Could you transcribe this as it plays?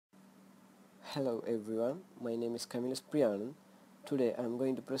Hello everyone, my name is Camillus Priyanan. Today I am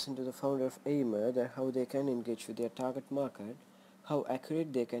going to present to the founder of Aimer that how they can engage with their target market, how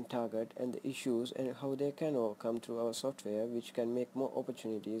accurate they can target and the issues and how they can overcome through our software which can make more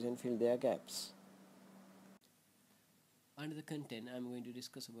opportunities and fill their gaps. Under the content I am going to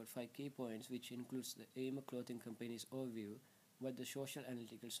discuss about 5 key points which includes the Aimer clothing company's overview, what the social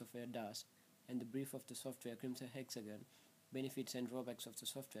analytical software does, and the brief of the software Crimson Hexagon, benefits and drawbacks of the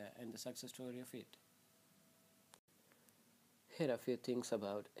software and the success story of it. Here are a few things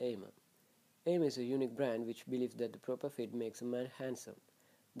about Aimer. Aimer is a unique brand which believes that the proper fit makes a man handsome.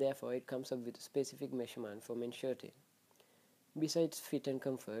 Therefore, it comes up with a specific measurement for men's shirting. Besides fit and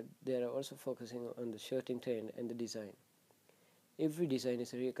comfort, they are also focusing on the shirting trend and the design. Every design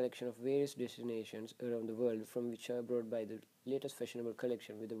is a recollection of various destinations around the world from which are brought by the latest fashionable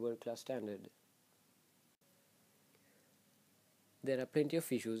collection with a world-class standard. There are plenty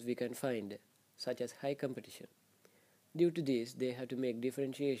of issues we can find, such as high competition. Due to this, they have to make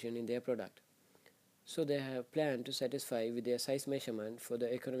differentiation in their product. So they have planned to satisfy with their size measurement for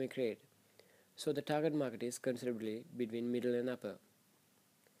the economic rate. So the target market is considerably between middle and upper.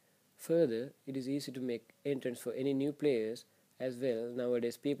 Further, it is easy to make entrance for any new players as well.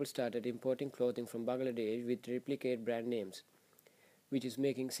 Nowadays people started importing clothing from Bangladesh with replicate brand names, which is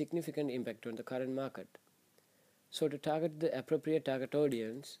making significant impact on the current market. So to target the appropriate target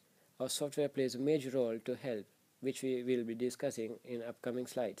audience, our software plays a major role to help, which we will be discussing in upcoming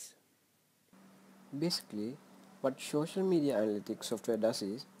slides. Basically, what social media analytics software does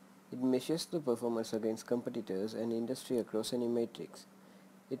is, it measures the performance against competitors and industry across any matrix.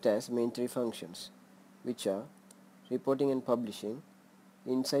 It has main three functions, which are reporting and publishing,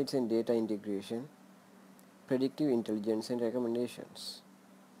 insights and data integration, predictive intelligence and recommendations.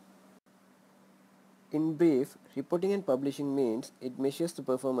 In brief, reporting and publishing means it measures the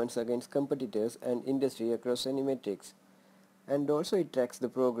performance against competitors and industry across any metrics, and also it tracks the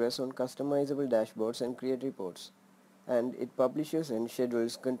progress on customizable dashboards and create reports, and it publishes and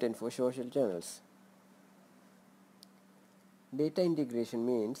schedules content for social channels. Data integration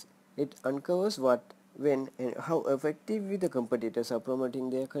means it uncovers what, when and how effectively the competitors are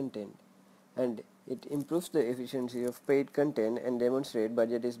promoting their content, and it improves the efficiency of paid content and demonstrate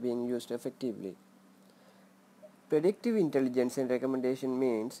budget is being used effectively. Predictive intelligence and recommendation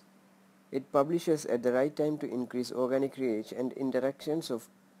means it publishes at the right time to increase organic reach and interactions of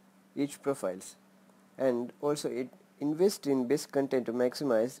each profiles, and also it invests in best content to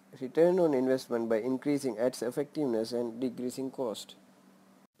maximize return on investment by increasing ads effectiveness and decreasing cost.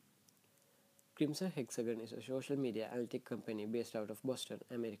 Crimson Hexagon is a social media analytic company based out of Boston,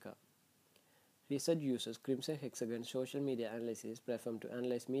 America. Research uses Crimson Hexagon's social media analysis platform to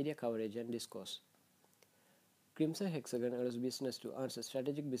analyze media coverage and discourse. Crimson Hexagon allows business to answer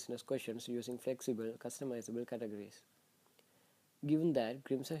strategic business questions using flexible, customizable categories. Given that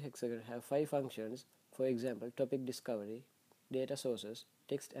Crimson Hexagon have 5 functions, for example, topic discovery, data sources,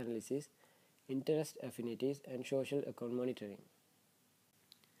 text analysis, interest affinities, and social account monitoring.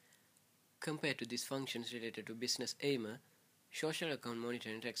 Compared to these functions related to business Aimer, social account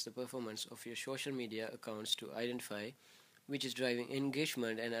monitoring tracks the performance of your social media accounts to identify which is driving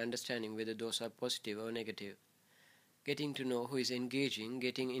engagement and understanding whether those are positive or negative. Getting to know who is engaging,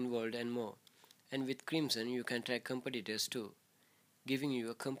 getting involved and more. And with Crimson you can track competitors too, giving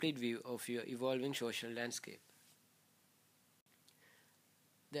you a complete view of your evolving social landscape.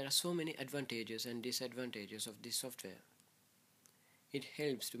 There are so many advantages and disadvantages of this software. It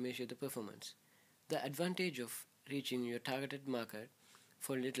helps to measure the performance. The advantage of reaching your targeted market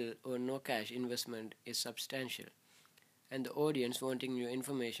for little or no cash investment is substantial, and the audience wanting your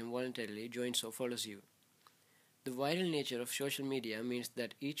information voluntarily joins or follows you. The viral nature of social media means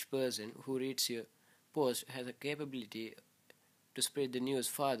that each person who reads your post has a capability to spread the news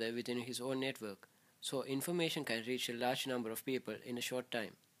farther within his own network, so information can reach a large number of people in a short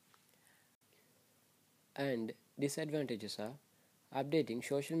time. And disadvantages are, updating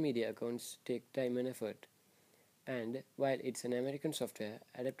social media accounts take time and effort, and while it's an American software,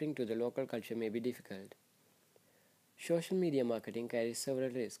 adapting to the local culture may be difficult. Social media marketing carries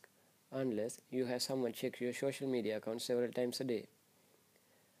several risks, unless you have someone check your social media account several times a day.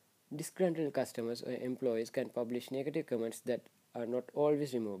 Disgruntled customers or employees can publish negative comments that are not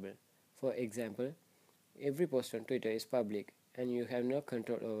always removable. For example, every post on Twitter is public and you have no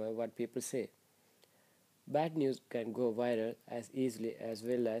control over what people say. Bad news can go viral as easily as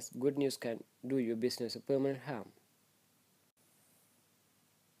well as good news can do your business a permanent harm.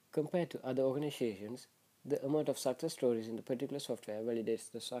 Compared to other organizations, the amount of success stories in the particular software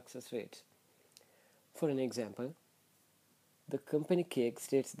validates the success rates. For an example, The company Cake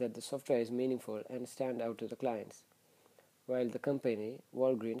states that the software is meaningful and stand out to the clients, while the company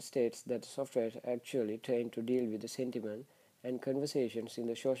Walgreens states that the software is actually trained to deal with the sentiment and conversations in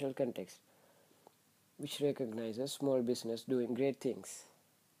the social context, which recognizes small business doing great things.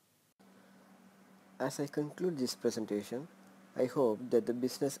 As I conclude this presentation, I hope that the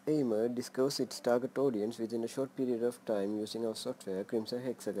business aimer discovers its target audience within a short period of time using our software Crimson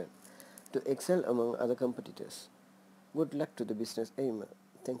Hexagon to excel among other competitors. Good luck to the business aimer.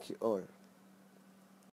 Thank you all.